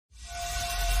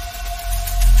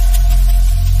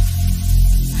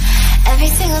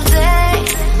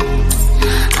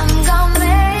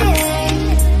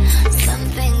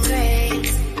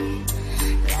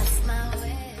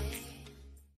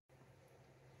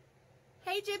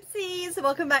Hey Gypsies,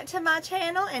 welcome back to my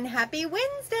channel and happy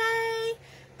Wednesday.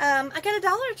 I got a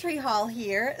Dollar Tree haul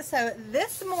here. So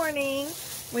this morning,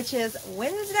 which is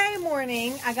Wednesday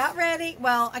morning, I got ready.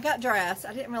 Well, I got dressed.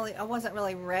 I wasn't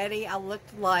really ready. I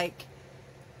looked like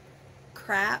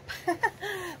crap.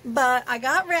 But I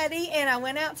got ready and I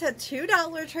went out to 2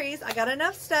 Dollar Trees. I got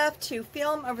enough stuff to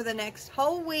film over the next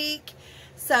whole week.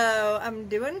 So I'm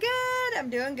doing good.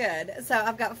 I'm doing good. So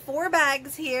I've got 4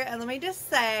 bags here, and let me just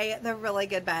say they're really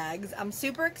good bags. I'm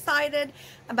super excited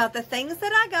about the things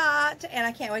that I got, and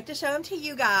I can't wait to show them to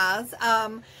you guys.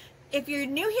 If you're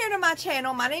new here to my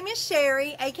channel, my name is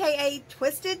Sherry, aka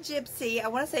Twisted Gypsy. I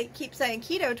want to keep saying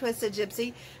Keto Twisted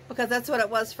Gypsy because that's what it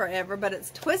was forever, but it's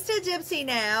Twisted Gypsy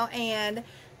now, and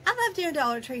I love doing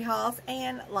Dollar Tree hauls,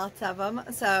 and lots of them.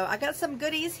 So I got some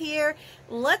goodies here.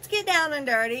 Let's get down and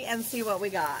dirty and see what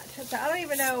we got. So I don't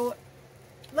even know.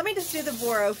 Let me just do the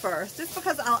Boro first, just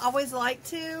because I always like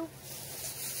to.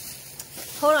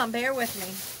 Hold on, bear with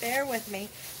me. Bear with me.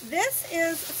 This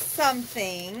is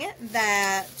something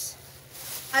that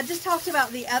I just talked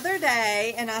about the other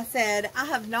day, and I said I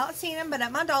have not seen them, but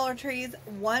at my Dollar Trees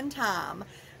one time.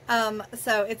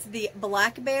 So it's the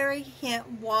blackberry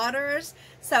hint waters.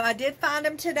 So I did find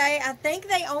them today. I think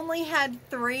they only had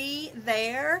 3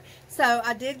 there. So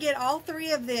I did get all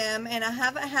 3 of them, and I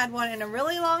haven't had one in a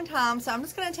really long time. So I'm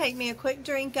just going to take me a quick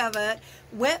drink of it,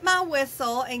 wet my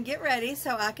whistle, and get ready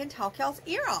so I can talk y'all's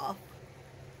ear off.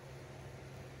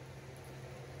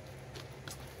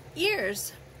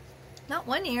 Ears. Not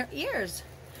one ear, ears.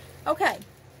 Okay.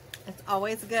 It's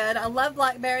always good. I love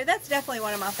blackberry. That's definitely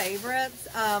one of my favorites.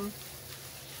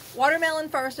 Watermelon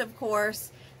first, of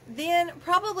course. Then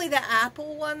probably the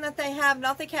apple one that they have.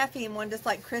 Not the caffeine one, just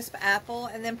like crisp apple.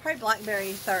 And then probably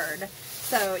blackberry third.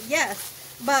 So,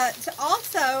 yes. But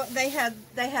also, they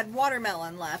had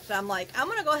watermelon left. I'm like, I'm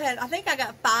going to go ahead. I think I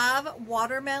got 5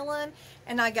 watermelon.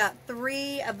 And I got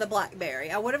 3 of the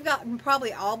blackberry. I would have gotten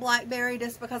probably all blackberry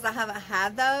just because I haven't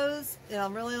had those in a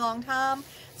really long time.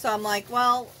 So I'm like,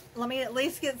 well, let me at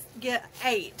least get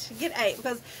 8. Get 8,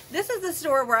 because this is the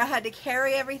store where I had to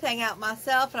carry everything out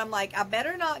myself, and I'm like, I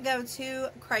better not go too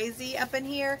crazy up in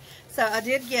here. So I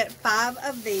did get 5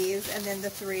 of these, and then the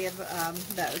 3 of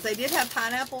those. They did have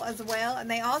pineapple as well, and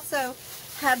they also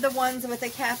had the ones with a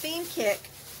caffeine kick,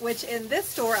 which in this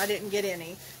store I didn't get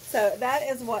any. So that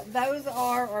is what those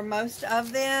are, or most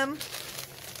of them.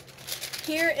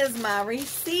 Here is my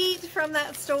receipt from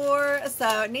that store.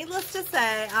 So needless to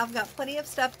say, I've got plenty of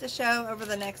stuff to show over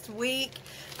the next week.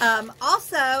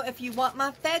 Also, if you want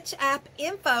my Fetch app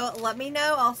info, let me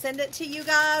know. I'll send it to you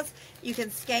guys. You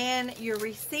can scan your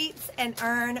receipts and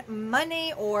earn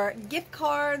money or gift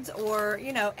cards, or,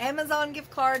 you know, Amazon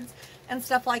gift cards and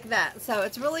stuff like that. So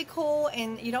it's really cool,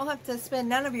 and you don't have to spend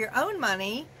none of your own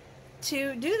money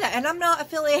to do that. And I'm not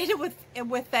affiliated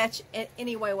with Fetch in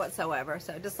any way whatsoever,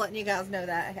 so just letting you guys know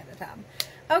that ahead of time.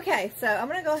 Okay, so I'm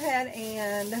gonna go ahead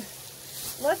and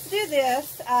let's do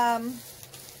this.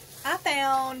 I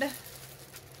found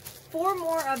 4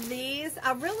 more of these.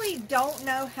 I really don't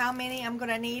know how many I'm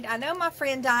gonna need. I know my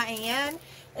friend Diane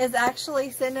is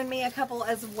actually sending me a couple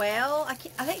as well. I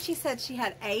think she said she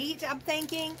had 8, I'm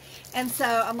thinking. And so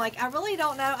I'm like, I really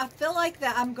don't know. I feel like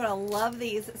that I'm going to love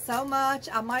these so much.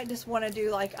 I might just want to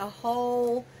do like a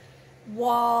whole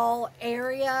wall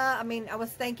area. I mean, I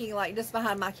was thinking like just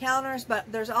behind my counters,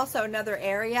 but there's also another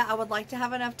area I would like to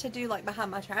have enough to do like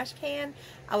behind my trash can.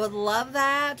 I would love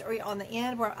that, or on the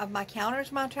end where of my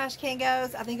counters my trash can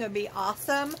goes. I think it would be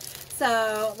awesome.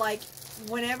 So like,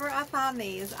 whenever I find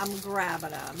these, I'm grabbing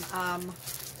them.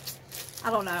 I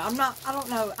don't know. I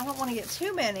don't want to get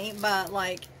too many, but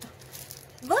like,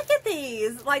 look at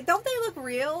these. Like, don't they look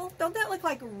real? Don't that look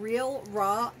like real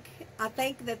rock? I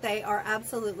think that they are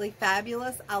absolutely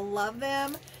fabulous. I love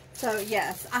them. So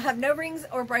yes, I have no rings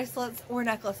or bracelets or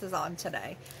necklaces on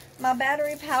today. My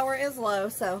battery power is low,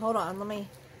 so hold on.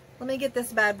 Let me get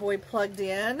this bad boy plugged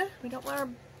in. We don't want our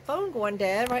phone going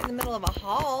dead right in the middle of a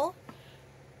haul.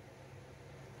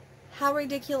 How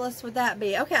ridiculous would that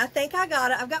be? Okay, I think I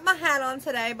got it. I've got my hat on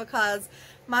today because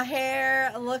my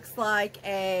hair looks like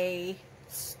a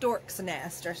stork's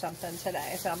nest or something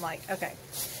today. So I'm like, okay.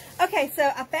 Okay, so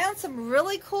I found some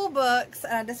really cool books,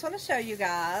 and I just want to show you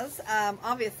guys.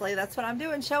 Obviously, that's what I'm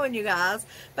doing, showing you guys.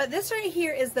 But this right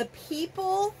here is the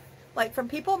People, like from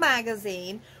People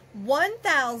magazine,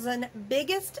 1,000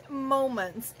 Biggest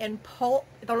Moments in Pop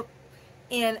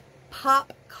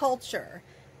Culture.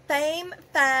 Fame,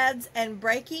 fads, and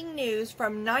breaking news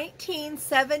from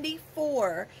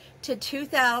 1974 to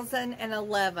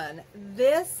 2011.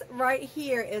 This right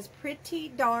here is pretty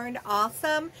darned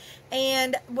awesome.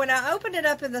 And when I opened it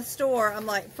up in the store, I'm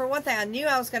like, for one thing, I knew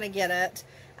I was going to get it.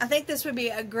 I think this would be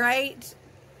a great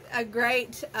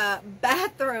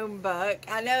bathroom book.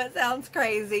 I know it sounds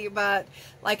crazy, but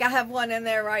like I have one in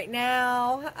there right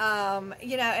now,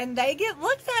 you know, and they get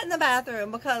looked at in the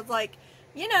bathroom because, like,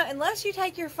 you know, unless you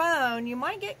take your phone, you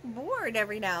might get bored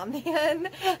every now and then.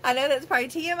 I know that's probably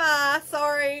TMI,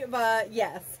 sorry, but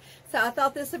yes. So I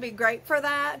thought this would be great for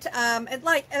that. As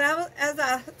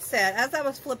I said, as I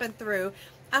was flipping through,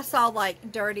 I saw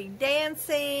like Dirty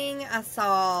Dancing. I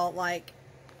saw like,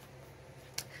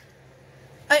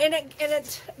 and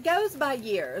it goes by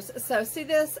years. So see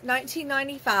this,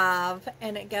 1995,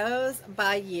 and it goes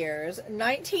by years.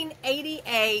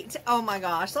 1988. Oh my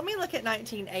gosh, let me look at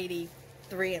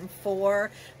 1983 and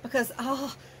 4 because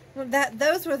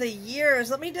those were the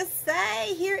years. Let me just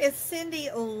say, here is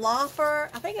Cyndi Lauper.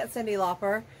 I think it's Cyndi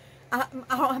Lauper. I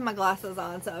don't have my glasses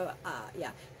on, so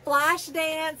yeah.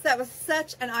 Flashdance, that was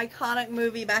such an iconic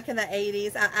movie back in the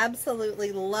 80s. I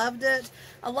absolutely loved it.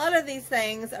 A lot of these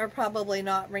things are probably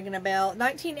not ringing a bell.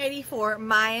 1984,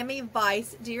 Miami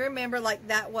Vice. Do you remember, like,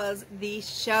 that was the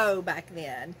show back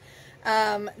then?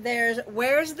 There's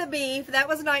Where's the Beef? That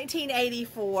was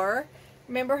 1984.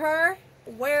 Remember her?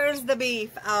 Where's the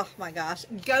Beef? Oh my gosh.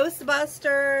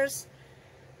 Ghostbusters.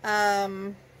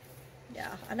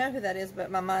 Yeah, I know who that is,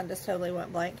 but my mind just totally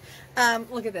went blank.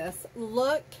 Look at this.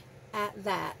 Look at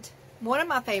that. One of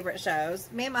my favorite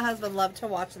shows. Me and my husband love to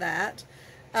watch that.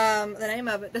 The name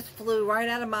of it just flew right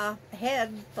out of my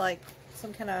head like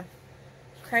some kind of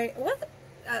crazy... What?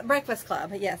 Breakfast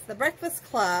Club. Yes, The Breakfast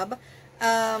Club.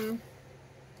 Yeah,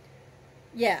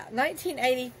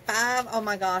 1985. Oh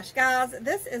my gosh, guys,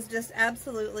 this is just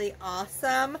absolutely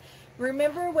awesome.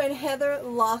 Remember when Heather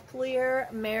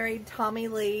Locklear married Tommy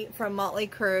Lee from Motley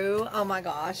Crue? Oh my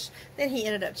gosh. Then he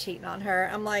ended up cheating on her.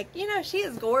 I'm like, you know, she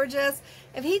is gorgeous.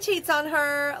 If he cheats on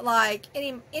her, like,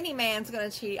 any man's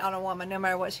going to cheat on a woman no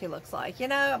matter what she looks like. You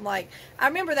know, I'm like, I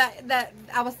remember that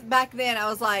I was, back then, I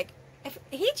was like, if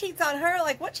he cheats on her,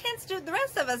 like, what chance do the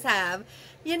rest of us have,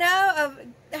 you know, of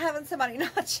having somebody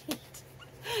not cheat?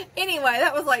 Anyway,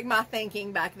 that was like my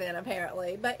thinking back then,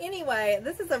 apparently. But anyway,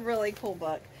 this is a really cool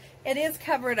book. It is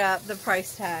covered up, the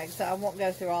price tag, so I won't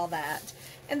go through all that.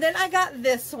 And then I got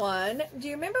this one. Do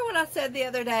you remember what I said the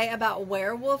other day about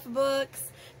werewolf books?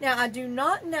 Now, I do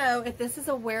not know if this is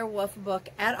a werewolf book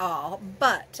at all,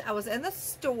 but I was in the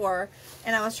store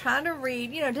and I was trying to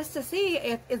read, you know, just to see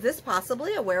if is this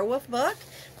possibly a werewolf book.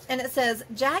 And it says,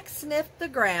 Jack sniffed the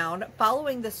ground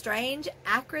following the strange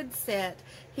acrid scent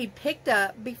he picked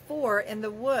up before in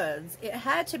the woods. It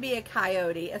had to be a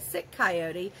coyote, a sick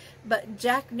coyote, but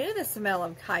Jack knew the smell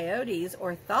of coyotes,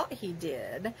 or thought he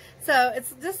did. So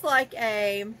it's just like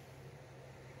a...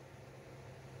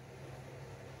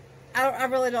 I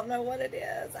really don't know what it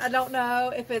is. I don't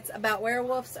know if it's about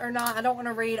werewolves or not. I don't want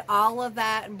to read all of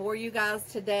that and bore you guys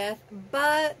to death,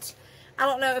 but... I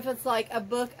don't know if it's like a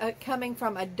book coming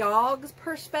from a dog's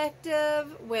perspective,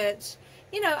 which,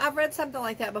 you know, I've read something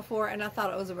like that before and I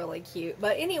thought it was really cute.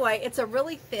 But anyway, it's a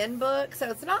really thin book, so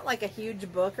it's not like a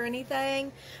huge book or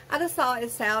anything. I just thought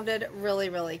it sounded really,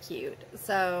 really cute.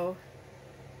 So,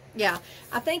 yeah,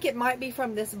 I think it might be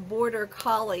from this border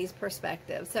collie's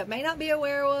perspective. So it may not be a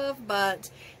werewolf, but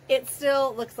it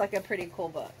still looks like a pretty cool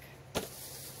book.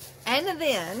 And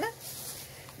then,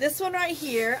 this one right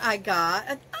here I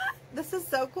got... This is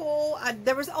so cool.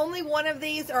 There was only one of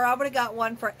these, or I would have got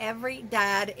one for every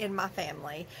dad in my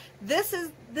family. This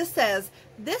says,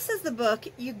 this is the book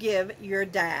you give your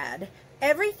dad.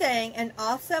 Everything an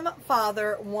awesome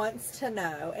father wants to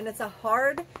know. And it's a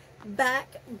hardback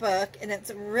book, and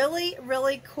it's really,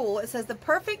 really cool. It says, the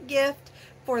perfect gift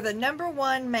for the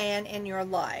 #1 man in your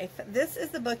life. This is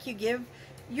the book you give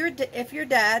if your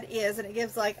dad is, and it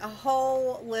gives like a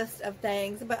whole list of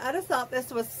things. But I just thought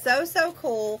this was so, so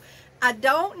cool. I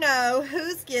don't know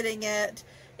who's getting it.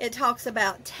 It talks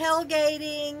about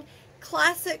tailgating,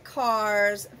 classic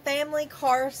cars, family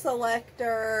car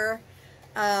selector.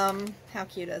 How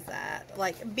cute is that?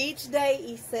 Like beach day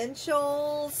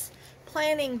essentials,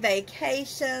 planning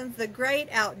vacations, the great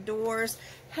outdoors,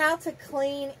 how to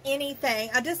clean anything.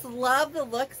 I just love the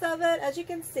looks of it. As you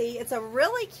can see, it's a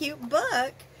really cute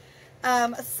book.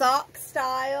 Sock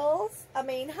styles. I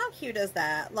mean, how cute is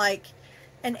that? Like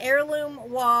an heirloom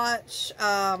watch.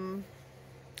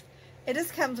 It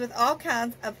just comes with all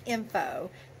kinds of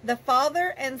info. The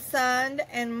father and son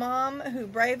and mom who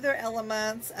brave their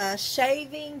elements,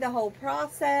 shaving, the whole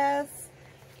process.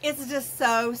 It's just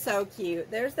so, so cute.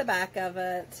 There's the back of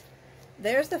it.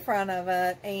 There's the front of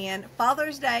it. And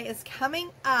Father's Day is coming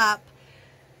up.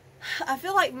 I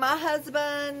feel like my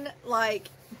husband, like,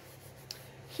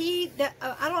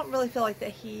 I don't really feel like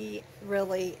that he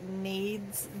really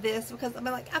needs this, because, I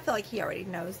mean, like, I feel like he already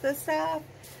knows this stuff.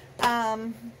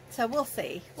 So we'll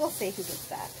see. We'll see who gets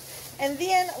that. And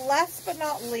then, last but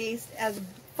not least, as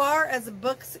far as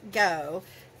books go,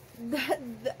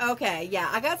 okay, yeah,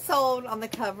 I got sold on the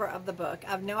cover of the book.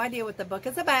 I have no idea what the book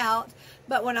is about,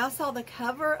 but when I saw the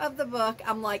cover of the book,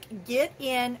 I'm like, get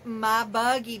in my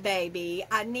buggy, baby.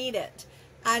 I need it.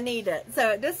 I need it. So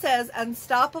it just says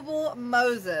Unstoppable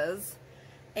Moses.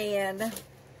 And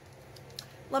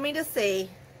let me just see.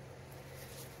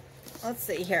 Let's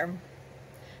see here.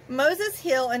 Moses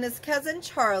Hill and his cousin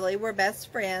Charlie were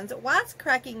best friends,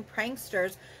 wisecracking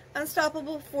pranksters,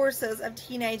 unstoppable forces of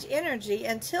teenage energy,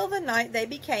 until the night they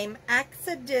became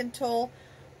accidental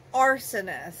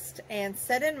arsonists and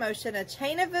set in motion a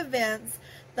chain of events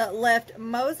that left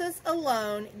Moses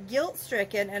alone,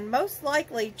 guilt-stricken, and most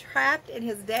likely trapped in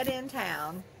his dead-end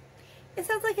town. It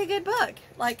sounds like a good book.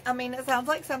 Like, I mean, it sounds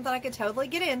like something I could totally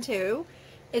get into.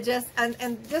 It just, and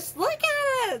just look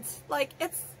at it. Like,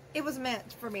 it was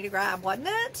meant for me to grab, wasn't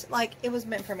it? Like, it was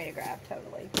meant for me to grab,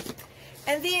 totally.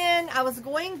 And then I was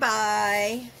going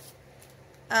by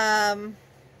the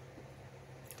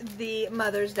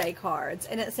Mother's Day cards,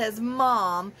 and it says,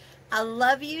 Mom, I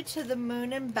love you to the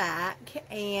moon and back.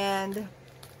 And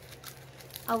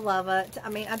I love it. I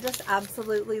mean, I just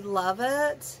absolutely love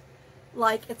it.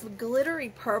 Like, it's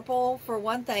glittery purple for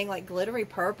one thing, like glittery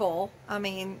purple. I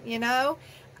mean, you know,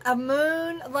 a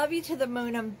moon, love you to the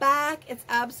moon and back. It's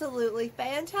absolutely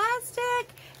fantastic.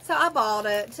 So I bought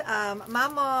it. My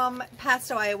mom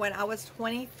passed away when I was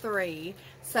 23.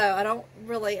 So I don't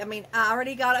really, I mean, I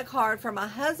already got a card from my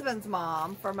husband's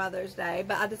mom for Mother's Day,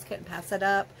 but I just couldn't pass it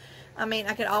up. I mean,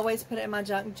 I could always put it in my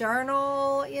junk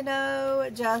journal, you know,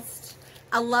 just,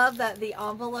 I love that the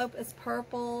envelope is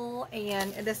purple,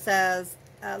 and it just says,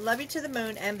 love you to the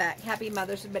moon and back. Happy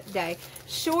Mother's Day.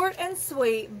 Short and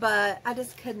sweet, but I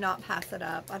just could not pass it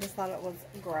up. I just thought it was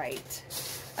great.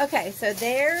 Okay, so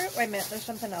there, wait a minute, there's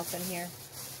something else in here.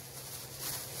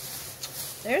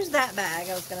 There's that bag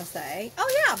I was going to say.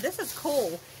 Oh yeah, this is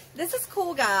cool. This is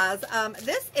cool, guys.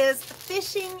 This is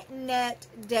fishing net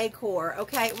decor.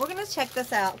 Okay, we're going to check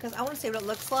this out because I want to see what it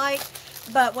looks like.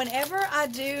 But whenever I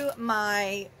do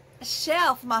my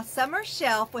shelf, my summer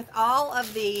shelf with all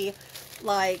of the,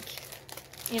 like,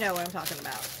 you know what I'm talking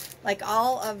about, like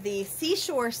all of the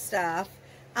seashore stuff,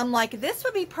 I'm like, this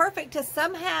would be perfect to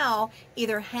somehow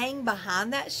either hang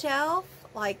behind that shelf,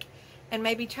 like, and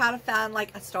maybe try to find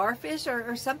like a starfish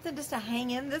or something just to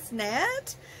hang in this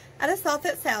net. I just thought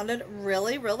that sounded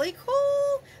really, really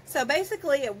cool. So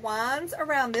basically it winds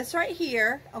around this right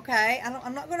here, okay?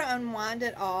 I'm not going to unwind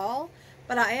it all,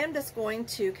 but I am just going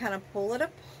to kind of pull it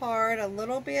apart a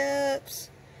little bit,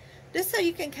 just so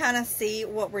you can kind of see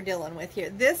what we're dealing with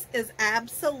here. This is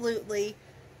absolutely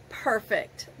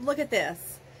perfect. Look at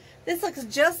this. This looks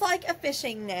just like a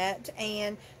fishing net,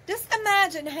 and just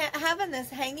imagine having this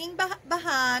hanging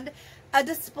behind a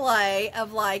display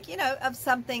of, like, you know, of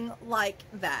something like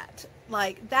that.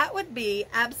 Like, that would be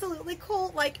absolutely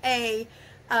cool. Like a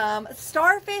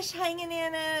starfish hanging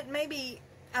in it, maybe,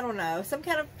 I don't know, some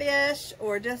kind of fish,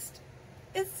 or just,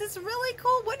 it's just really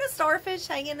cool. Wouldn't a starfish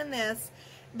hanging in this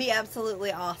be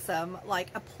absolutely awesome? Like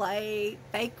a fake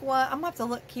one. I'm gonna have to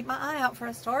look, keep my eye out for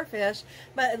a starfish,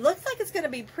 but it looks like it's gonna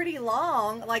be pretty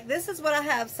long. Like, this is what I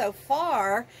have so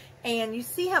far, and you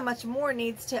see how much more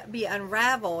needs to be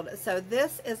unraveled. So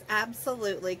this is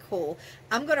absolutely cool.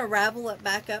 I'm gonna ravel it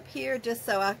back up here just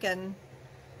so I can,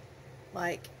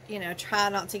 like, you know, try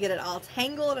not to get it all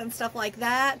tangled and stuff like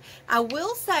that. I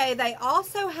will say they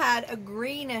also had a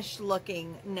greenish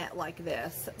looking net like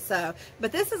this. So,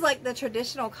 but this is like the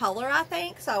traditional color, I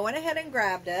think. So I went ahead and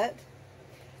grabbed it.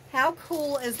 How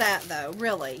cool is that though?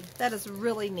 Really, that is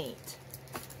really neat.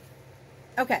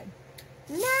 Okay,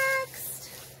 next,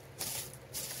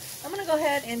 I'm gonna go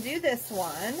ahead and do this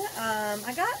one.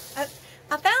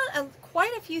 I found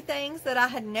quite a few things that I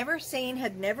had never seen,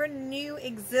 had never knew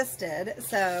existed.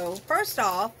 So first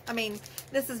off, I mean,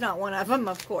 this is not one of them,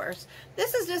 of course.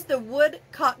 This is just the wood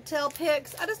cocktail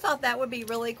picks. I just thought that would be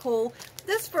really cool.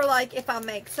 This for, like, if I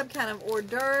make some kind of hors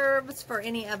d'oeuvres for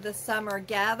any of the summer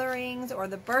gatherings or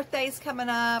the birthdays coming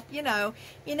up. You know,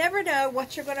 you never know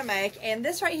what you're going to make. And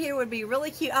this right here would be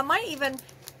really cute. I might even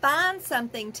find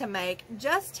something to make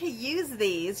just to use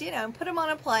these, you know, and put them on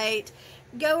a plate,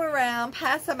 go around,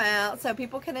 pass them out so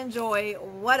people can enjoy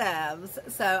whatevs.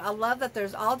 So I love that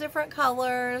there's all different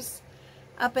colors.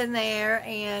 up in there.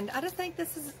 And I just think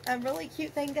this is a really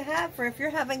cute thing to have for if you're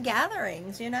having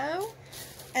gatherings, you know.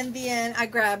 And then I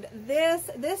grabbed this.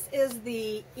 This is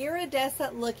the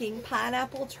iridescent looking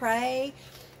pineapple tray.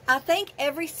 I think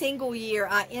every single year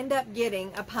I end up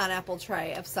getting a pineapple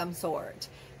tray of some sort.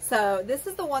 So this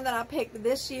is the one that I picked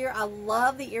this year. I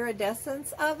love the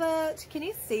iridescence of it. Can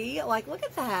you see? Like, look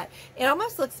at that. It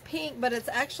almost looks pink, but it's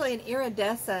actually an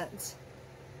iridescent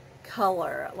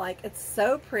color. Like, it's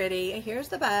so pretty. Here's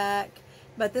the back.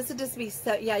 But this would just be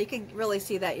so, yeah, you can really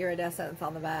see that iridescence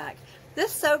on the back.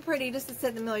 This is so pretty just to sit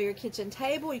in the middle of your kitchen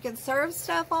table. You can serve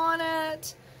stuff on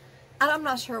it. I'm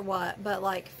not sure what, but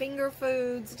like finger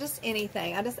foods, just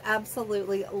anything. I just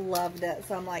absolutely loved it.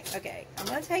 So I'm like, okay, I'm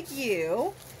going to take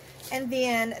you. And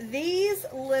then these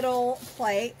little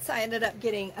plates, I ended up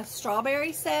getting a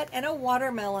strawberry set and a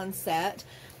watermelon set.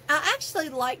 I actually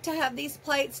like to have these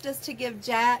plates just to give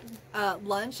Jack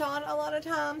lunch on a lot of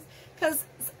times, because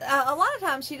a lot of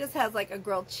times she just has like a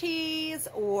grilled cheese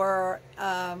or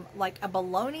like a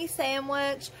bologna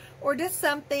sandwich, or just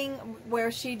something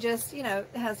where she just, you know,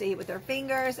 has to eat with her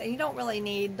fingers, and you don't really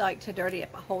need like to dirty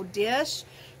up a whole dish.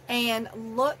 And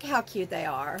look how cute they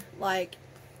are. Like,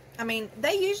 I mean,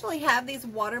 they usually have these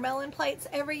watermelon plates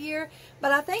every year,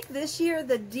 but I think this year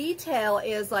the detail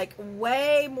is like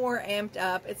way more amped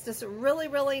up. It's just really,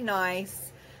 really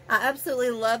nice. I absolutely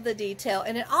love the detail,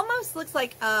 and it almost looks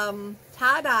like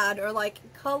tie-dyed or like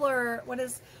color, what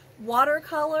is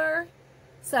watercolor.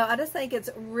 So I just think it's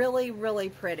really, really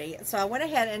pretty. So I went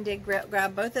ahead and did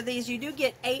grab both of these. You do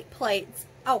get 8 plates.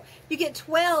 Oh, you get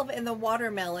 12 in the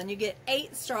watermelon. You get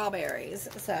 8 strawberries.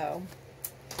 So,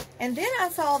 and then I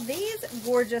saw these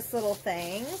gorgeous little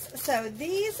things. So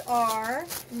these are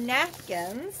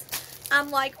napkins.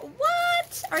 I'm like,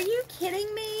 what? Are you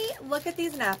kidding me? Look at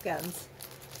these napkins.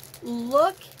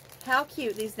 Look how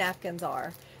cute these napkins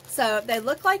are. So they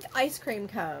look like ice cream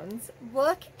cones.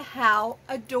 Look how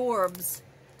adorbs.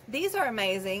 These are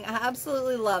amazing. I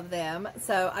absolutely love them.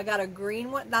 So I got a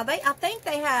green one. Now I think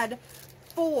they had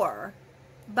 4,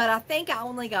 but I think I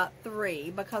only got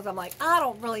 3 because I'm like, I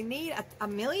don't really need a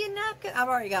million napkins. I've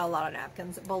already got a lot of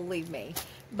napkins, believe me.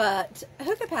 But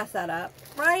who could pass that up,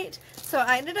 right? So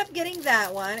I ended up getting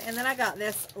that one, and then I got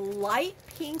this light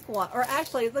pink one, or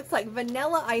actually it looks like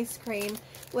vanilla ice cream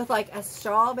with like a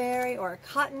strawberry or a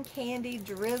cotton candy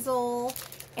drizzle.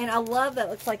 And I love that it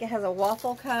looks like it has a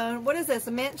waffle cone. What is this?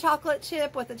 A mint chocolate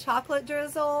chip with a chocolate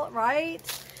drizzle, right?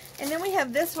 And then we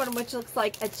have this one, which looks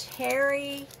like a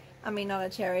cherry, I mean not a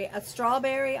cherry, a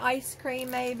strawberry ice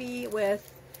cream maybe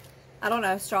with, I don't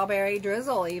know, strawberry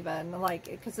drizzle even. Like,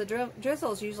 because the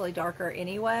drizzle is usually darker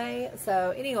anyway.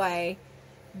 So anyway,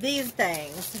 these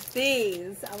things,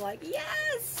 these, I'm like,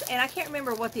 yes! And I can't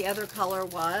remember what the other color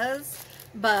was,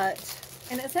 but...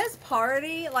 And it says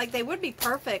party, like they would be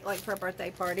perfect like for a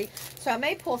birthday party. So I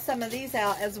may pull some of these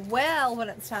out as well when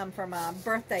it's time for my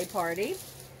birthday party.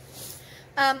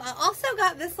 I also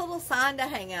got this little sign to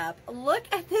hang up. Look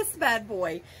at this bad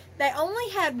boy. They only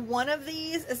had one of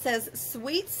these. It says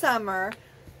Sweet Summer.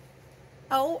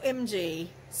 OMG.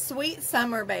 Sweet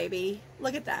Summer, baby.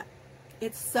 Look at that.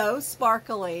 It's so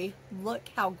sparkly. Look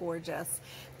how gorgeous.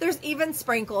 There's even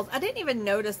sprinkles. I didn't even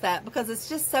notice that because it's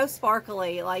just so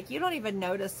sparkly. Like, you don't even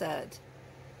notice it.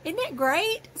 Isn't it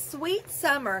great? Sweet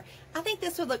Summer. I think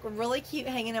this would look really cute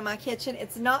hanging in my kitchen.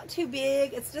 It's not too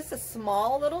big. It's just a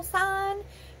small little sign.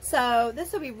 So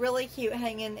this would be really cute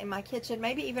hanging in my kitchen.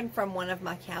 Maybe even from one of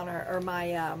my counter or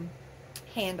my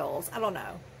handles. I don't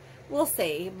know. We'll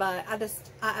see, but I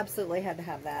absolutely had to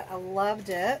have that. I loved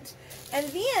it. And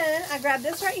then I grabbed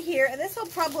this right here, and this will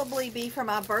probably be for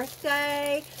my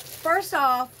birthday. First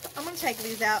off, I'm going to take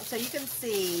these out so you can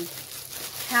see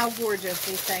how gorgeous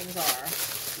these things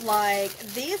are. Like,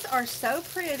 these are so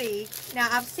pretty. Now,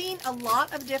 I've seen a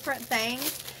lot of different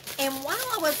things, and while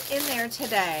I was in there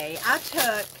today, I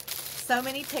took so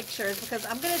many pictures because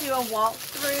I'm going to do a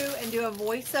walkthrough and do a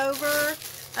voiceover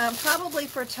probably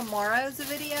for tomorrow's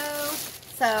video.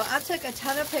 So I took a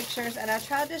ton of pictures and I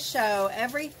tried to show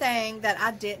everything that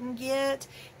I didn't get.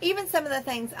 Even some of the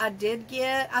things I did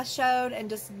get, I showed, and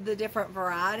just the different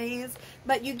varieties.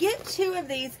 But you get 2 of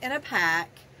these in a pack.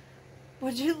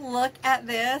 Would you look at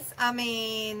this? I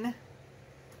mean,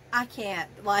 I can't.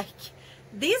 Like,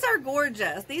 these are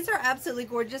gorgeous. These are absolutely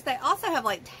gorgeous. They also have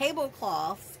like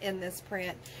tablecloths in this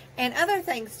print and other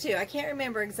things too. I can't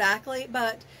remember exactly,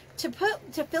 but to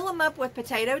fill them up with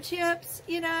potato chips,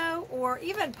 you know, or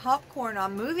even popcorn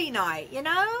on movie night, you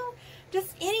know,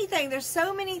 just anything. There's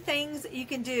so many things you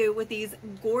can do with these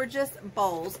gorgeous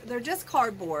bowls. They're just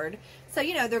cardboard, so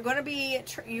you know they're going to be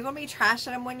you're going to be trashing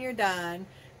them when you're done.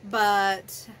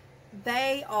 But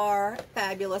They are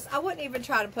fabulous. I wouldn't even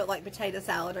try to put like potato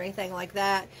salad or anything like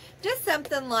that. Just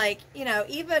something like, you know,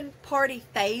 even party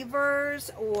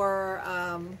favors or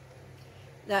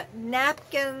the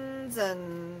napkins,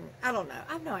 and I don't know.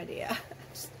 I have no idea.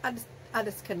 I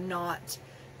just could not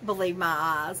believe my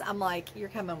eyes. I'm like, you're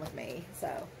coming with me.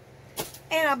 So,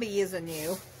 and I'll be using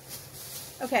you.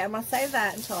 Okay, I'm going to save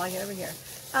that until I get over here.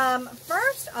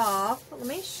 First off, let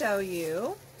me show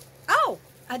you. Oh,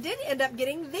 I did end up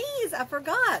getting these. I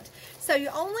forgot. So you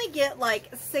only get like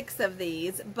 6 of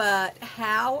these, but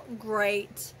how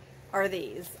great are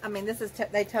these? I mean, this is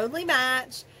they totally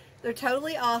match. They're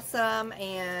totally awesome,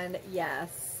 and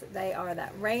yes, they are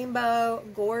that rainbow,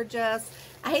 gorgeous.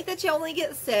 I hate that you only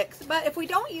get 6, but if we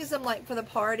don't use them like for the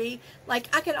party,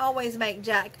 like I can always make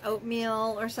Jack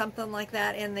oatmeal or something like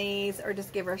that in these, or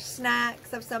just give her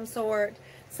snacks of some sort.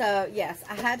 So yes,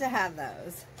 I had to have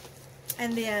those.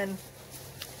 And then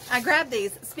I grabbed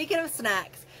these. Speaking of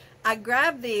snacks, I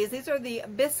grabbed these. These are the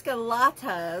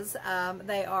biscolatas.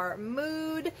 They are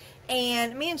mood,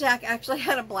 and me and Jack actually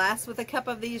had a blast with a cup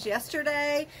of these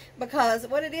yesterday, because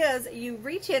what it is, you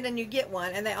reach in and you get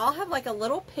one, and they all have like a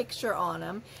little picture on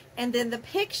them, and then the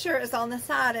picture is on the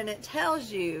side, and it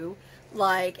tells you,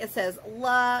 like, it says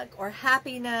luck or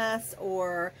happiness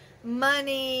or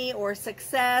money or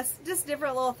success, just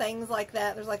different little things like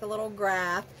that. There's like a little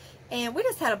graph, and we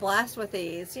just had a blast with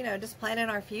these, you know, just planning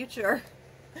our future.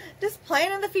 Just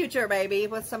planning the future, baby,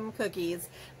 with some cookies.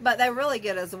 But they're really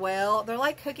good as well. They're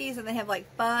like cookies, and they have like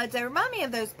fudge. They remind me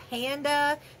of those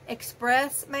Panda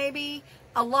Express, maybe.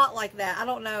 A lot like that. I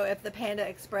don't know if the Panda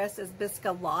Express is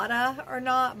biscolata or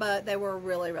not, but they were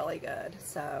really, really good.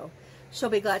 So she'll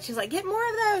be glad. She's like, get more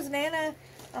of those, Nana.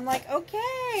 I'm like,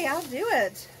 okay, I'll do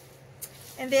it.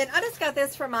 And then I just got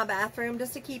this for my bathroom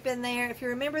just to keep in there. If you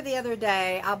remember the other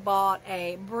day, I bought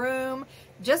a broom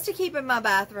just to keep in my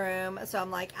bathroom. So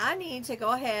I'm like, I need to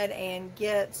go ahead and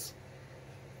get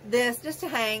this just to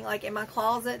hang like in my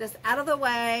closet, just out of the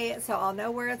way, so I'll know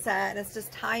where it's at. And it's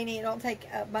just tiny. It don't take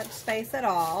up much space at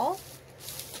all.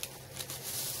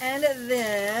 And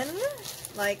then,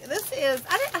 like, this is,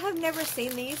 I have never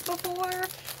seen these before.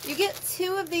 You get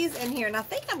 2 of these in here, and I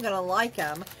think I'm going to like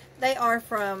them. They are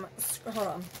from, hold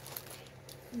on,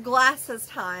 Glasses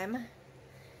Time.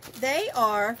 They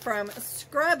are from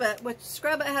Scrub It, which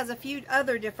Scrub It has a few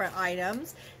other different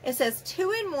items. It says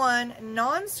 2-in-1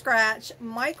 non-scratch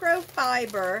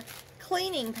microfiber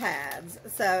cleaning pads.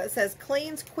 So it says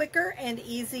cleans quicker and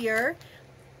easier.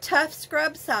 Tough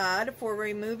scrub side for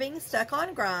removing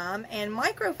stuck-on grime, and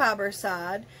microfiber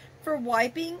side for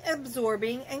wiping,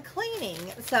 absorbing, and cleaning.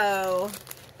 So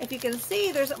if you can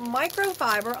see, there's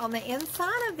microfiber on the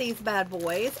inside of these bad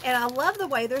boys, and I love the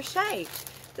way they're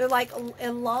shaped. They're like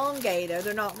elongated.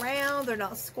 They're not round, they're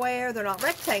not square, they're not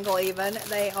rectangle even.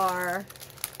 They are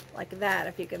like that,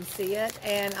 if you can see it.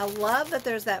 And I love that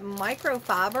there's that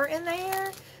microfiber in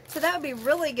there. So that would be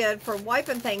really good for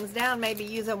wiping things down, maybe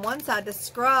using one side to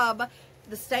scrub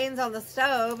the stains on the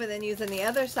stove, and then using the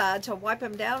other side to wipe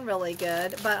them down really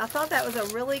good. But I thought that was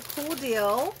a really cool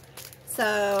deal.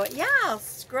 So yeah,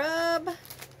 Scrub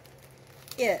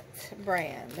It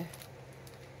brand.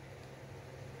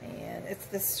 And it's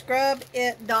the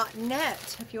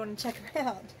scrubit.net if you want to check them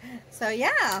out. So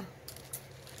yeah.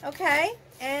 Okay.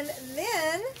 And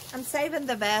then I'm saving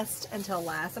the best until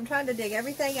last. I'm trying to dig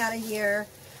everything out of here.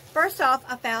 First off,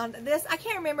 I found this. I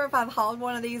can't remember if I've hauled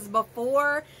one of these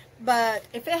before, but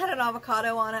if it had an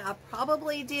avocado on it, I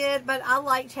probably did. But I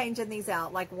like changing these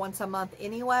out like once a month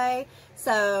anyway.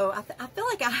 So I feel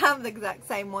like I have the exact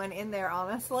same one in there,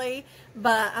 honestly.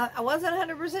 But I wasn't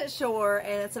 100% sure.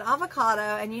 And it's an avocado.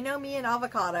 And you know me and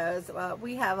avocados,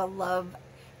 we have a love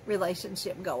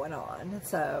relationship going on.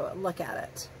 So look at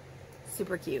it.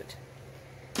 Super cute.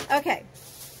 Okay.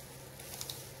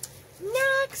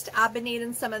 Next, I've been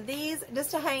needing some of these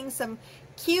just to hang some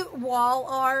cute wall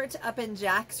art up in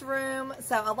Jack's room.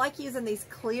 So I like using these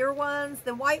clear ones.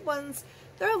 The white ones,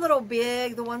 they're a little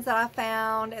big, the ones that I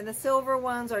found, and the silver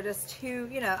ones are just too,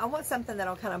 you know, I want something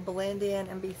that'll kind of blend in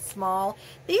and be small.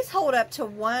 These hold up to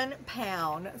 1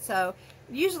 pound. So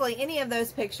usually any of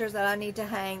those pictures that I need to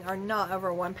hang are not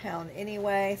over 1 pound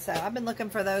anyway. So I've been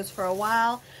looking for those for a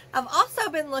while. I've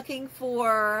also been looking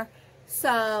for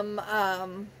some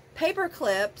paper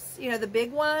clips, you know, the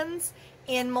big ones,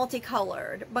 in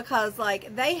multicolored, because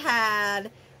like they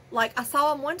had, like I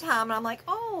saw them one time and I'm like,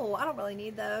 oh, I don't really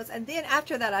need those. And then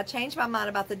after that I changed my mind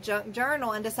about the junk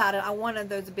journal and decided I wanted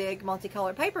those big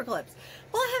multicolored paper clips.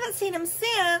 Well, I haven't seen them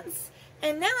since,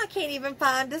 and now I can't even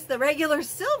find just the regular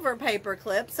silver paper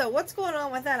clip. So what's going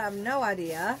on with that? I have no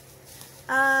idea.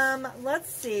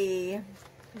 Let's see,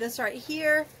 this right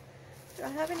here. Do I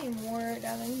have any more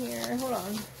down in here? Hold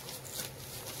on.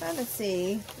 Trying to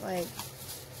see, like,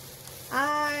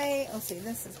 let's see,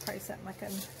 this is probably something I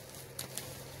can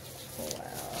pull out.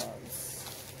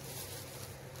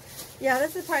 Yeah,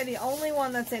 this is probably the only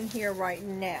one that's in here right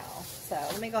now. So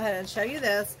let me go ahead and show you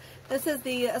this. This is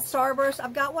the Starburst. I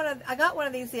got one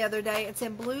of these the other day. It's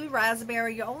in blue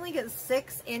raspberry. You only get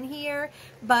 6 in here,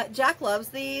 but Jack loves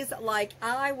these. Like,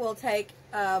 I will take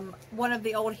one of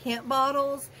the old hint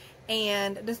bottles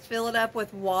and just fill it up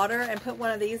with water and put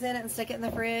one of these in it and stick it in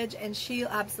the fridge, and she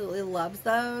absolutely loves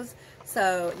those.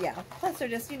 So yeah, plus they're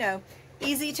just, you know,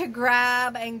 easy to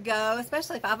grab and go,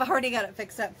 especially if I've already got it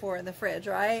fixed up for in the fridge,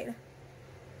 right?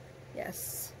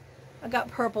 Yes. I got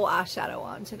purple eyeshadow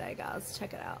on today, guys.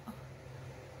 Check it out.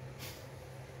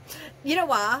 You know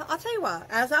why? I'll tell you why.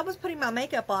 As I was putting my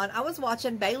makeup on, I was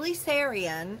watching Bailey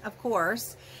Sarian, of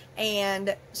course,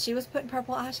 and she was putting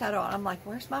purple eyeshadow on. I'm like,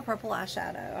 where's my purple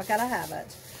eyeshadow? I gotta have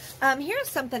it. Here's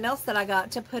something else that I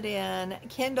got to put in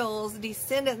Kendall's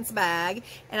Descendants bag,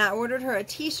 and I ordered her a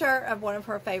t-shirt of one of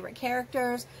her favorite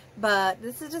characters, but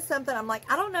this is just something I'm like,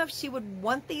 I don't know if she would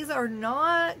want these or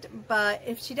not, but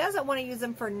if she doesn't want to use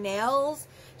them for nails,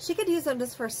 she could use them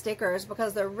just for stickers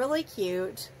because they're really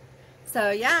cute. So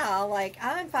yeah, like,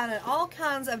 I'm finding all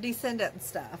kinds of Descendant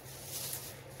stuff.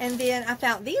 And then I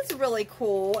found these really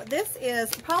cool. This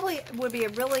is probably would be a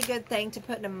really good thing to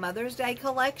put in a Mother's Day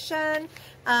collection.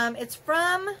 It's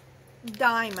from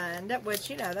Diamond, which,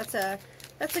 you know, that's a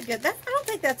good, I don't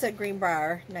think that's a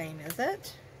Greenbrier name, is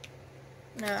it?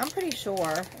 No, I'm pretty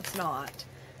sure it's not.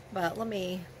 But let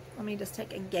me just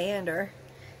take a gander.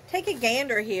 Take a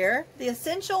gander here. The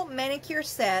Essential Manicure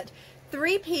Set,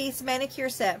 3-piece manicure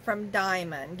set from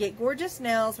Diamond. Get gorgeous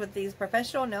nails with these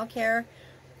professional nail care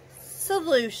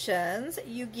solutions.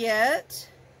 You get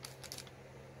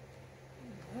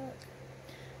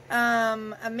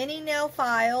a mini nail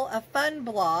file, a fun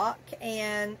block,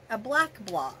 and a black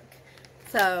block.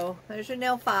 So there's your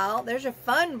nail file, there's your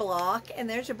fun block, and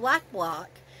there's your black block.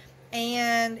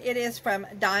 And it is from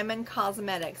Diamond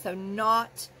Cosmetics, so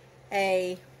not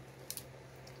a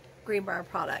Greenbrier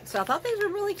product. So I thought these were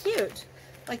really cute.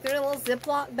 Like, they're in a little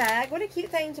Ziploc bag. What a cute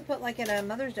thing to put like in a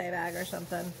Mother's Day bag or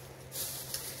something.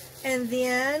 And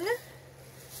then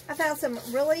I found some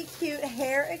really cute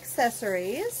hair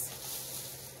accessories.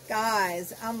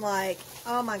 Guys, I'm like,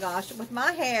 oh my gosh, with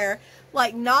my hair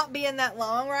like not being that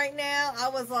long right now, I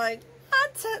was like,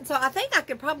 what? So I think I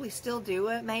could probably still do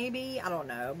it, maybe. I don't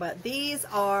know. But these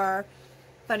are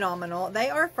phenomenal. They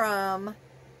are from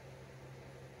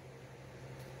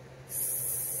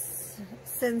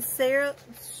Sincere.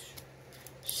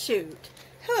 Shoot.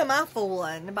 Who am I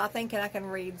fooling by thinking I can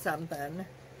read something?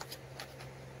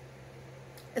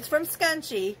 It's from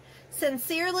Scunchie.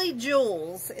 Sincerely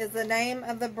Jules is the name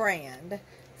of the brand.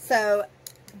 So,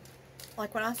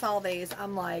 like, when I saw these,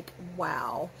 I'm like,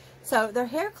 wow. So they're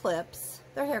hair clips.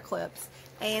 They're hair clips.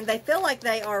 And they feel like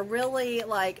they are really,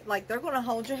 like they're going to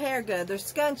hold your hair good. They're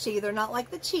Scunchie. They're not like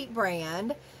the cheap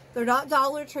brand. They're not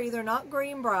Dollar Tree. They're not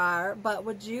Greenbrier. But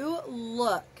would you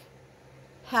look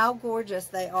how gorgeous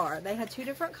they are. They had 2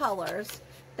 different colors.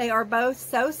 They are both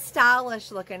so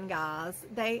stylish looking, guys.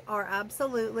 They are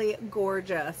absolutely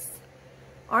gorgeous.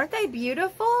 Aren't they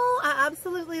beautiful? I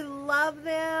absolutely love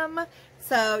them.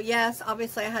 So, yes,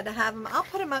 obviously I had to have them. I'll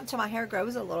put them up till my hair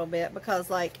grows a little bit because,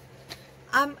 like,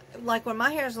 when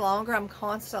my hair is longer, I'm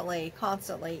constantly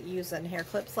using hair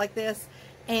clips like this.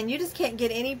 And you just can't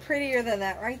get any prettier than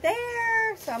that right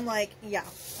there. So I'm like, yeah,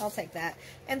 I'll take that.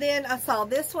 And then I saw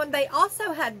this one. They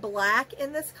also had black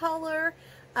in this color.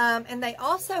 And they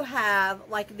also have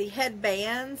like the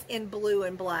headbands in blue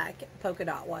and black polka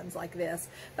dot ones like this.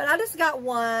 But I just got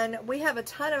one. We have a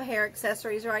ton of hair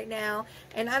accessories right now.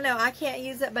 And I know I can't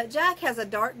use it, but Jack has a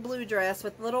dark blue dress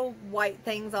with little white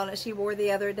things on it she wore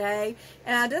the other day.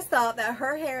 And I just thought that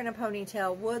her hair in a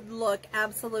ponytail would look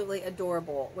absolutely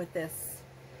adorable with this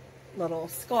little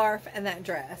scarf and that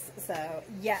dress. So,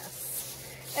 yes.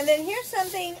 And then here's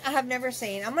something I have never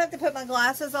seen. I'm going to have to put my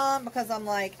glasses on because I'm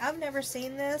like, I've never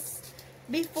seen this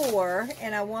before.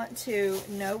 And I want to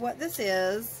know what this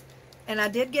is. And I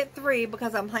did get 3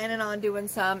 because I'm planning on doing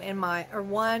some in my, or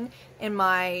one in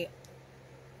my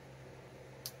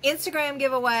Instagram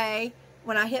giveaway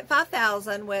when I hit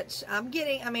 5,000, which I'm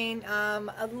getting,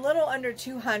 a little under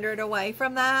 200 away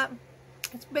from that.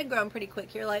 It's been growing pretty quick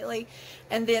here lately.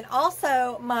 And then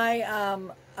also my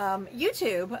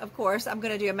YouTube, of course, I'm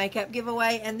going to do a makeup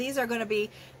giveaway. And these are going to be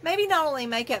maybe not only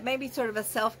makeup, maybe sort of a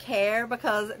self-care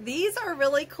because these are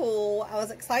really cool. I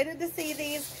was excited to see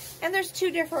these. And there's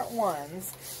two different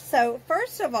ones. So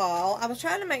first of all, I was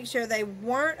trying to make sure they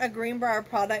weren't a Greenbrier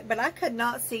product, but I could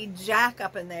not see jack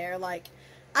up in there. Like,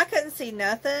 I couldn't see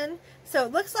nothing. So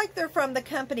it looks like they're from the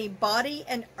company Body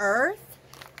and Earth.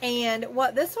 And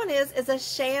what this one is a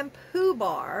shampoo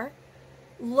bar.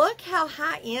 Look how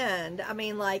high end. I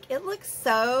mean, like, it looks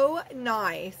so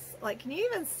nice. Like, can you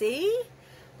even see?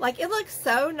 Like, it looks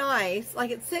so nice.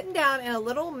 Like, it's sitting down in a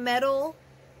little metal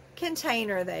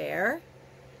container there.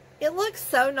 It looks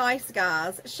so nice,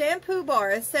 guys. Shampoo bar,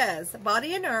 it says,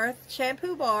 Body and Earth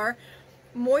shampoo bar,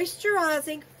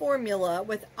 moisturizing formula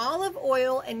with olive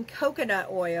oil and coconut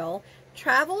oil,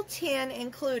 travel tin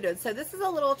included. So this is a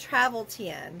little travel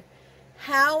tin.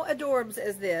 How adorbs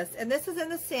is this? And this is in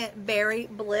the scent Berry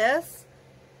Bliss.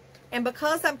 And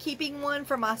because I'm keeping one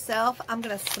for myself, I'm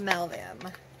going to smell them.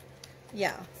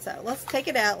 Yeah, so let's take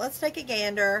it out. Let's take a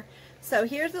gander. So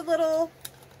here's a little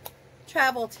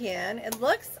travel tin. It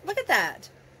looks, look at that.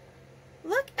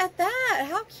 Look at that.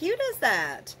 How cute is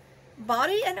that?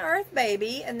 Body and Earth,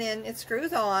 baby. And then it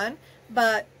screws on.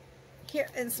 But here,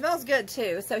 it smells good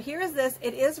too. So here is this.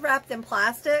 It is wrapped in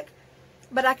plastic,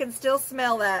 but I can still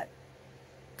smell that.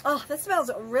 Oh, this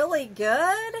smells really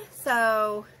good.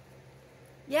 So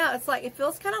yeah, it's like, it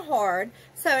feels kind of hard.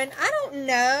 So, and I don't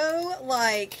know,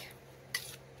 like,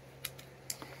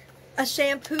 a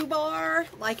shampoo bar,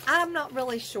 like, I'm not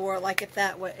really sure, like, if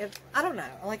that would, if, I don't know,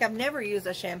 like, I've never used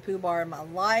a shampoo bar in my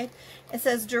life. It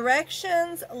says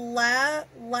directions,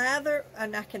 lather,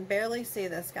 and I can barely see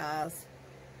this, guys.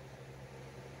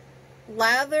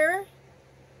 Lather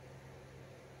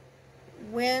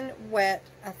when wet,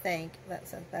 I think that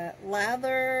says that.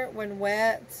 Lather when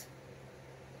wet.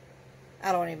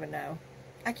 I don't even know.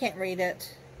 I can't read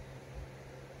it.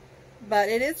 But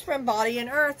it is from Body and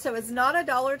Earth, so it's not a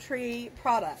Dollar Tree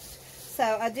product.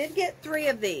 So I did get 3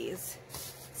 of these.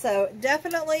 So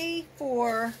definitely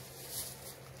for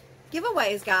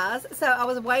giveaways, guys. So I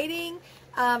was waiting,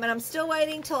 and I'm still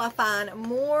waiting till I find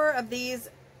more of these.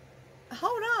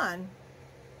 Hold on.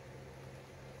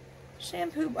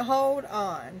 Shampoo, hold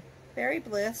on. Berry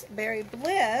Bliss, Berry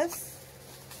Bliss.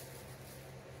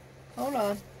 Hold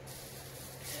on.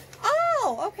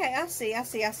 Oh, okay, I see.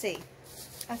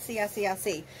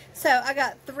 So I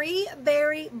got 3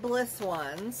 Berry Bliss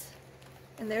ones,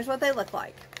 and there's what they look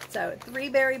like. So 3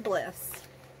 Berry Bliss.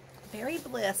 Berry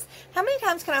Bliss. How many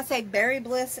times can I say Berry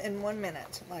Bliss in 1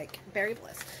 minute? Like, Berry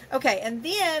Bliss. Okay, and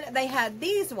then they had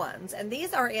these ones, and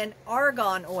these are in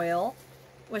argan oil,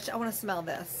 which I want to smell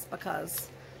this because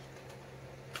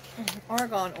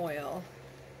argan oil.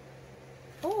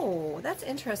 Oh, that's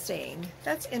interesting.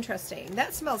 That's interesting.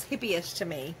 That smells hippie-ish to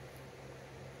me.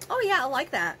 Oh, yeah, I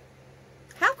like that.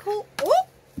 How cool. Oh,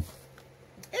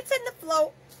 it's in the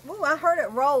float. Oh, I heard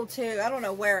it roll, too. I don't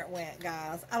know where it went,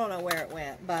 guys. I don't know where it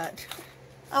went, but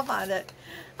I'll find it.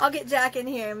 I'll get Jack in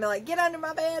here and be like, get under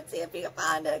my bed, see if you can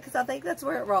find it, because I think that's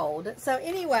where it rolled. So,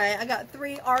 anyway, I got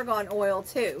 3 argan oil,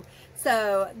 too.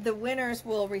 So, the winners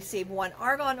will receive 1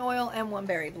 argan oil and 1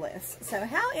 Berry Bliss. So,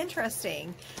 how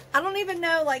interesting. I don't even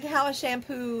know, like, how a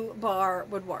shampoo bar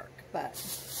would work, but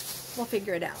we'll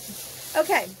figure it out.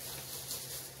 Okay.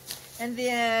 And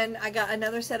then I got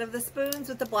another set of the spoons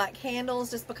with the black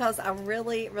handles just because I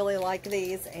really, really like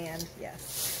these. And,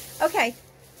 yes. Okay.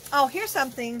 Oh, here's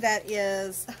something that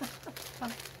is...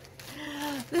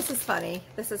 This is funny.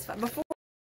 This is fun. Before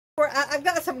I've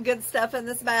got some good stuff in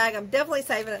this bag. I'm definitely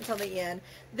saving it until the end.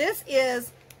 This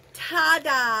is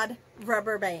tie-dyed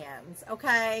rubber bands,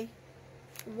 okay?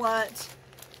 What?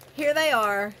 Here they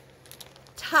are.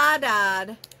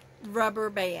 Tie-dyed rubber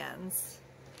bands.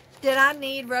 Did I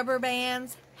need rubber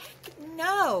bands? Heck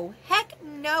no. Heck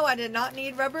no, I did not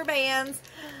need rubber bands.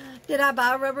 Did I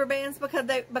buy rubber bands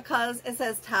because it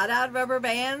says tie-dyed rubber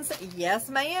bands? Yes,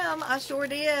 ma'am. I sure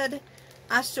did.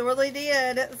 I surely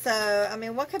did. So, I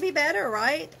mean, what could be better,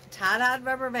 right? Tie-dyed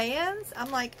rubber bands?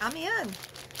 I'm like, I'm in.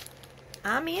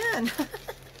 I'm in.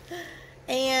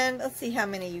 And let's see how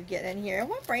many you get in here.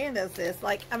 What brand is this?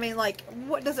 Like, I mean, like,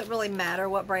 what does it really matter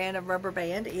what brand of rubber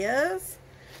band is?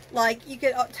 Like, you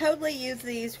could totally use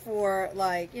these for,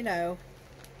 like, you know,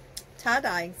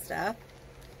 tie-dyeing stuff.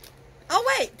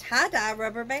 Oh, wait. Tie-dye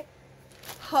rubber band.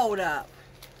 Hold up.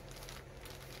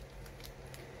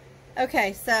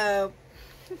 Okay, so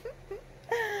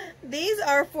these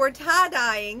are for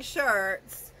tie-dyeing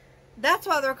shirts. That's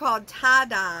why they're called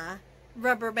tie-dye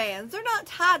rubber bands. They're not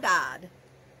tie-dyed.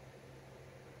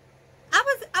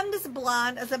 I'm just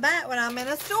blind as a bat when I'm in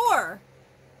a store.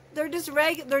 They're just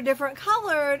they're different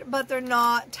colored, but they're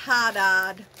not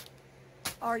tie-dyed.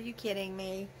 Are you kidding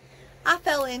me? I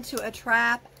fell into a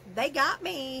trap. They got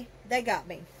me. They got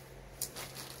me.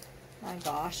 My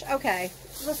gosh. Okay.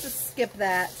 Let's just skip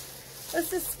that. Let's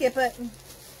just skip it.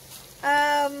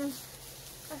 I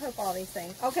hope all these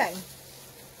things. Okay.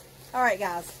 All right,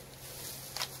 guys.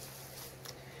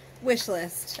 Wish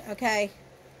list. Okay.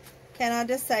 Can I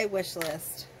just say wish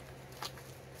list?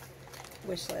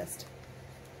 Wish list.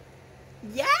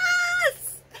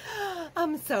 Yes!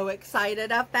 I'm so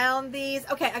excited. I found these.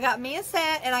 Okay, I got me a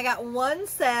set, and I got one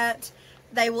set.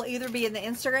 They will either be in the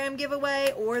Instagram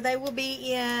giveaway or they will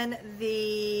be in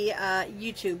the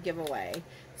YouTube giveaway.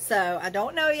 So I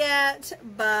don't know yet,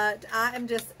 but I am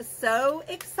just so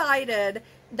excited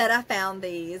that I found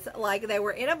these. Like, they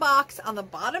were in a box on the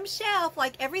bottom shelf.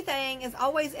 Like, everything is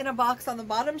always in a box on the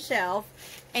bottom shelf.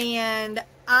 And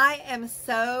I am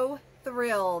so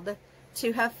thrilled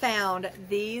to have found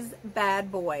these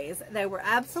bad boys. They were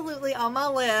absolutely on my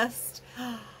list.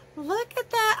 Look at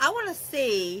that. I want to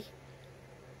see.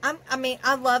 I mean,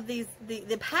 I love these.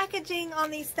 The packaging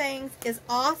on these things is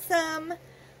awesome.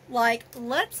 Like,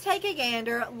 let's take a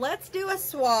gander. Let's do a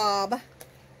swab.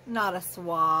 Not a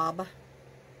swab.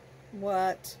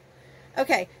 What?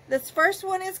 Okay, this first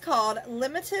one is called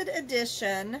Limited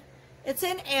Edition. It's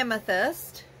in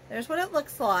amethyst. There's what it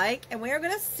looks like. And we are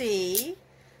going to see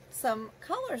some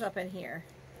colors up in here.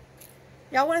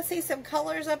 Y'all want to see some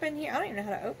colors up in here? I don't even know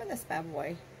how to open this bad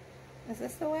boy. Is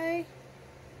this the way?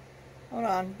 Hold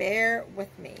on. Bear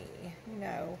with me.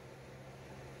 No.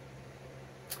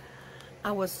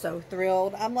 I was so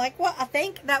thrilled. I'm like, what? I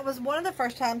think that was one of the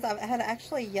first times I had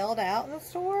actually yelled out in the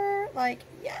store. Like,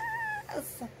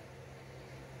 yes!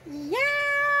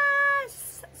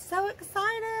 Yes! So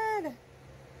excited!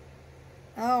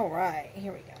 Alright,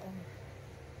 here we go.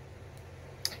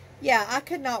 Yeah, I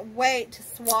could not wait to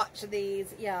swatch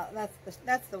these. Yeah,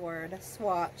 that's the word.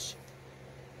 Swatch.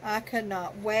 I could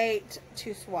not wait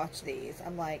to swatch these.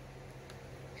 I'm like,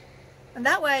 and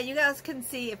that way you guys can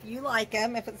see if you like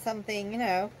them, if it's something, you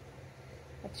know,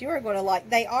 that you are going to like.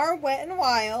 They are Wet n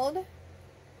Wild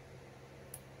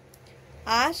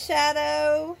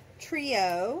Eyeshadow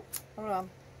Trio. Hold on.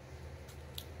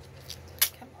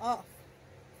 Come off.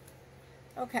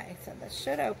 Okay, so this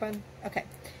should open. Okay,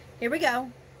 here we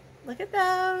go. Look at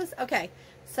those. Okay,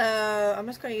 so I'm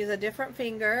just going to use a different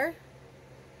finger.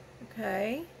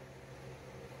 Okay.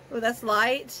 Oh, that's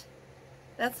light.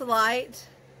 That's light.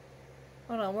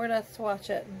 Hold on, where did I swatch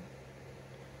it?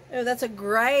 Oh, that's a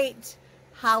great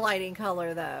highlighting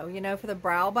color, though. You know, for the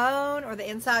brow bone or the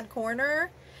inside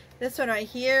corner. This one right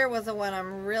here was the one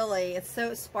I'm really, it's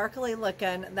so sparkly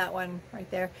looking. That one right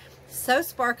there. So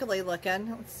sparkly looking.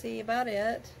 Let's see about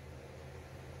it.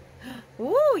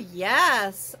 Ooh,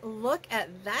 yes. Look at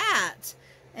that.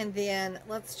 And then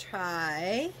let's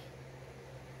try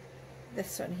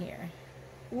this one here.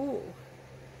 Ooh.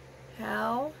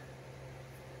 How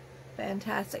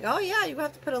fantastic. Oh, yeah, you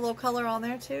have to put a little color on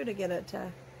there, too, to get it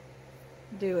to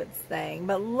do its thing.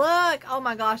 But look, oh,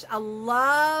 my gosh, I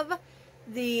love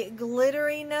the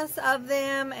glitteriness of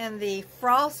them and the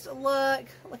frost look.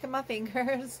 Look at my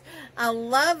fingers. I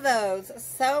love those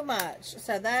so much.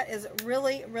 So that is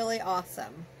really, really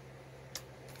awesome.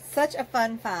 Such a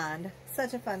fun find.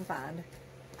 Such a fun find.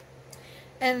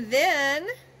 And then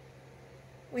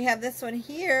we have this one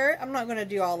here. I'm not going to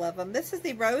do all of them. This is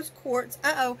the Rose Quartz.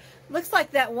 Uh-oh. Looks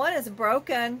like that one is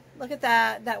broken. Look at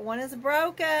that. That one is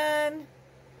broken.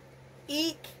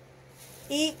 Eek.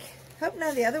 Eek. Hope none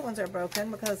of the other ones are broken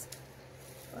because,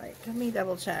 like, let me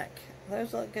double check.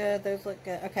 Those look good. Those look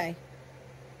good. Okay.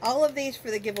 All of these for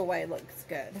the giveaway looks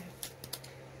good.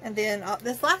 And then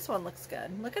this last one looks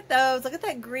good. Look at those. Look at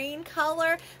that green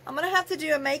color. I'm going to have to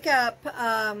do a makeup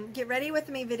get ready with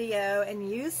me video and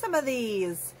use some of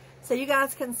these so you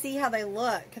guys can see how they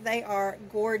look. They are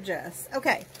gorgeous.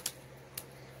 Okay.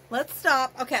 Let's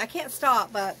stop. Okay, I can't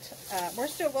stop, but we're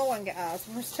still going, guys.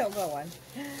 We're still going.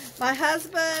 My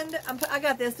husband, I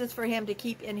got this just for him to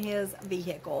keep in his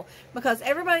vehicle because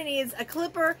everybody needs a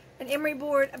clipper, an emery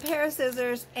board, a pair of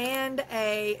scissors, and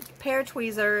a pair of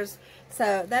tweezers.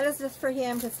 So that is just for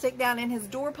him to stick down in his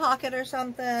door pocket or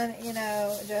something, you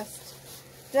know,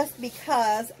 just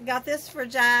because. Got this for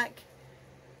Jack.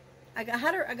 I got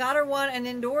her one, an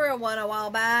Endora one a while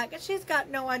back, and she's got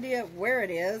no idea where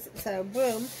it is. So,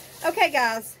 boom. Okay,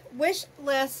 guys, wish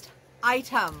list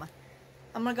item.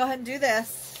 I'm going to go ahead and do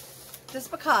this just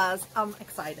because I'm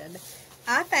excited.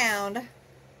 I found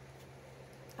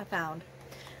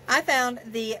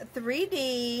the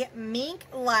 3D mink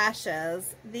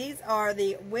lashes. These are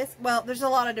the well, there's a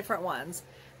lot of different ones.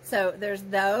 So, there's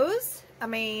those. I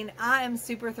mean, I am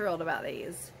super thrilled about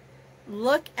these.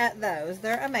 Look at those.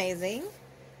 They're amazing.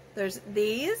 There's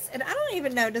these, and I don't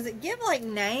even know, does it give like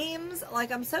names?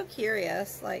 Like, I'm so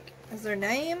curious. Like, is there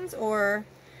names or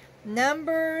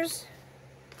numbers?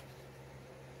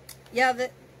 Yeah,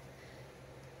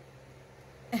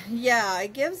 yeah,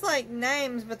 it gives like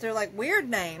names, but they're like weird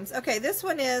names. Okay, this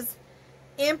one is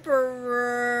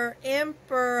Emperador. I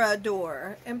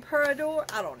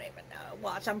don't even know.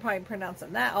 Watch, I'm probably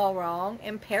pronouncing that all wrong.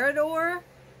 Emperador.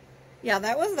 Yeah,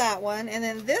 that was that one. And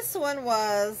then this one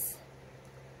was,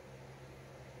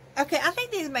 okay, I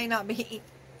think these may not be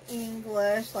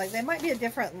English. Like, they might be a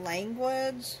different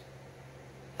language.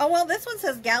 Oh, well, this one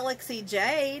says Galaxy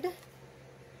Jade.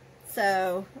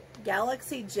 So,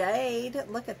 Galaxy Jade.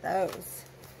 Look at those.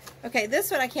 Okay,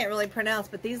 this one I can't really pronounce,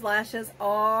 but these lashes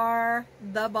are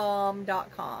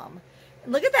thebomb.com.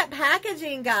 Look at that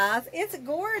packaging, guys. It's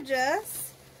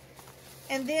gorgeous.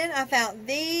 And then I found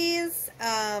these.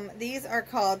 These are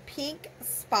called Pink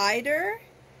Spider.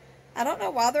 I don't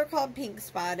know why they're called Pink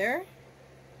Spider,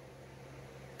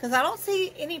 because I don't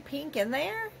see any pink in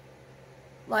there.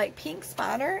 Like Pink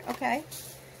Spider. Okay.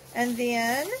 And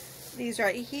then these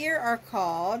right here are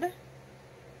called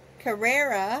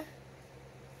Carrera.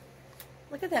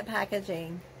 Look at that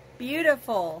packaging.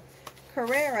 Beautiful.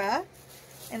 Carrera.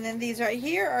 And then these right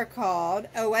here are called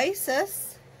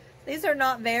Oasis. These are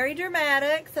not very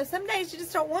dramatic. So some days you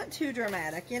just don't want too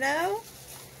dramatic, you know?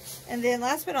 And then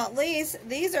last but not least,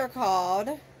 these are called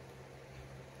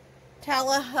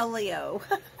Talahelio.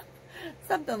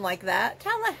 Something like that.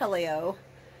 Talahelio.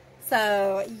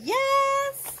 So,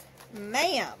 yes,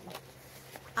 ma'am.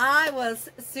 I was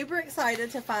super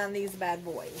excited to find these bad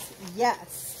boys.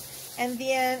 Yes. And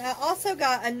then I also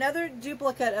got another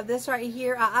duplicate of this right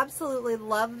here. I absolutely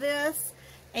love this.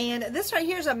 And this right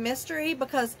here is a mystery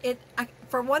because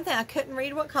for one thing, I couldn't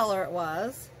read what color it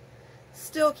was.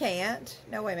 Still can't.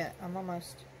 No, wait a minute. I'm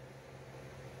almost...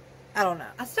 I don't know.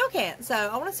 I still can't. So,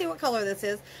 I want to see what color this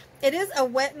is. It is a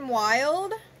Wet n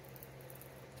Wild.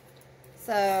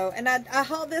 So, and I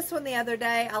hauled this one the other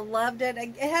day. I loved it.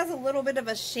 It has a little bit of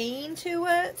a sheen to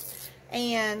it.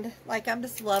 And, like, I'm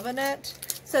just loving it.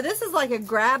 So, this is like a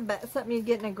grab bag. Something you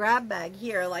get in a grab bag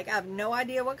here. Like, I have no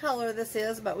idea what color this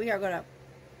is. But we are going to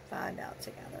find out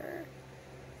together.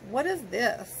 What is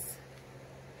this?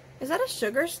 Is that a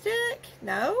sugar stick?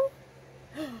 No?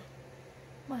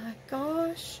 My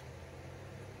gosh.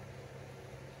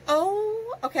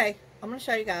 Oh, okay. I'm going to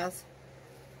show you guys.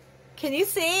 Can you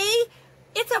see?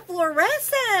 It's a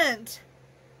fluorescent.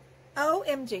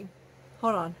 OMG.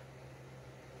 Hold on.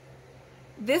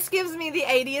 This gives me the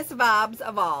 80s vibes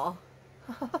of all.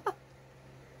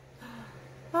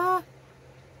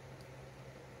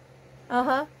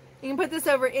 You can put this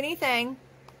over anything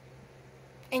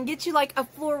and get you like a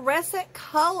fluorescent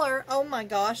color. Oh my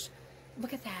gosh.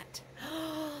 Look at that.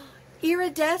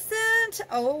 Iridescent.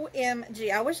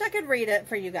 OMG. I wish I could read it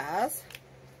for you guys.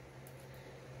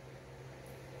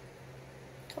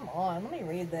 Come on. Let me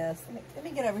read this. Let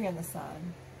me get over here in the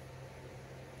sun.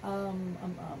 Are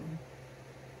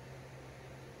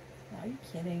you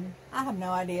kidding? I have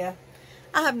no idea.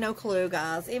 I have no clue,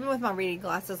 guys. Even with my reading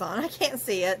glasses on, I can't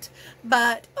see it.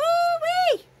 But,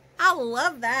 ooh-wee! I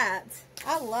love that.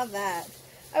 I love that.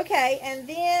 Okay, and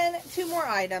then 2 more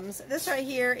items. This right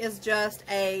here is just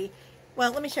a...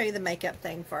 Well, let me show you the makeup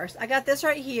thing first. I got this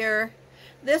right here.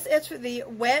 This is for the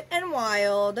Wet n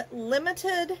Wild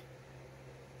Limited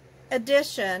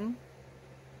Edition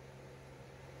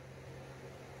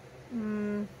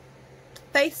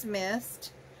Face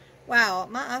Mist. Wow,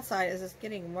 my eyesight is just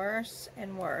getting worse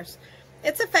and worse.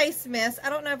 It's a face mist. I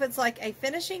don't know if it's like a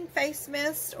finishing face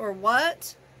mist or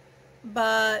what,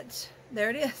 but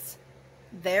there it is.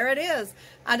 There it is.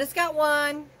 I just got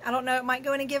one. I don't know. It might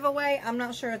go in a giveaway. I'm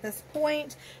not sure at this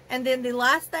point. And then the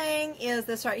last thing is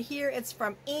this right here. It's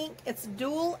from Ink. It's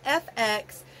Dual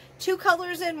FX. 2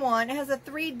 colors in one. It has a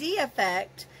 3D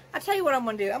effect. I tell you what I'm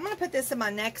going to do. I'm going to put this in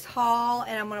my next haul,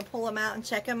 and I'm going to pull them out and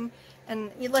check them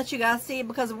and let you guys see,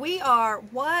 because we are,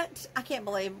 what? I can't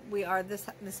believe we are this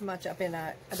much up in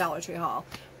a Dollar Tree haul.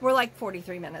 We're like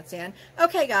 43 minutes in.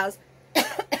 Okay, guys.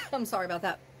 I'm sorry about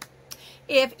that.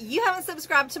 If you haven't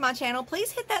subscribed to my channel,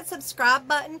 please hit that subscribe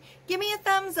button. Give me a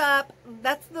thumbs up.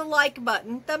 That's the like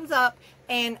button. Thumbs up.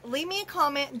 And leave me a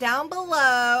comment down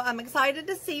below. I'm excited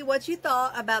to see what you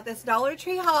thought about this Dollar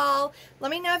Tree haul.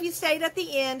 Let me know if you stayed at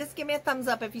the end. Just give me a thumbs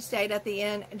up if you stayed at the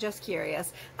end. Just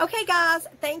curious. Okay, guys.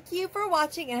 Thank you for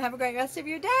watching and have a great rest of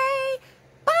your day.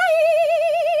 Bye!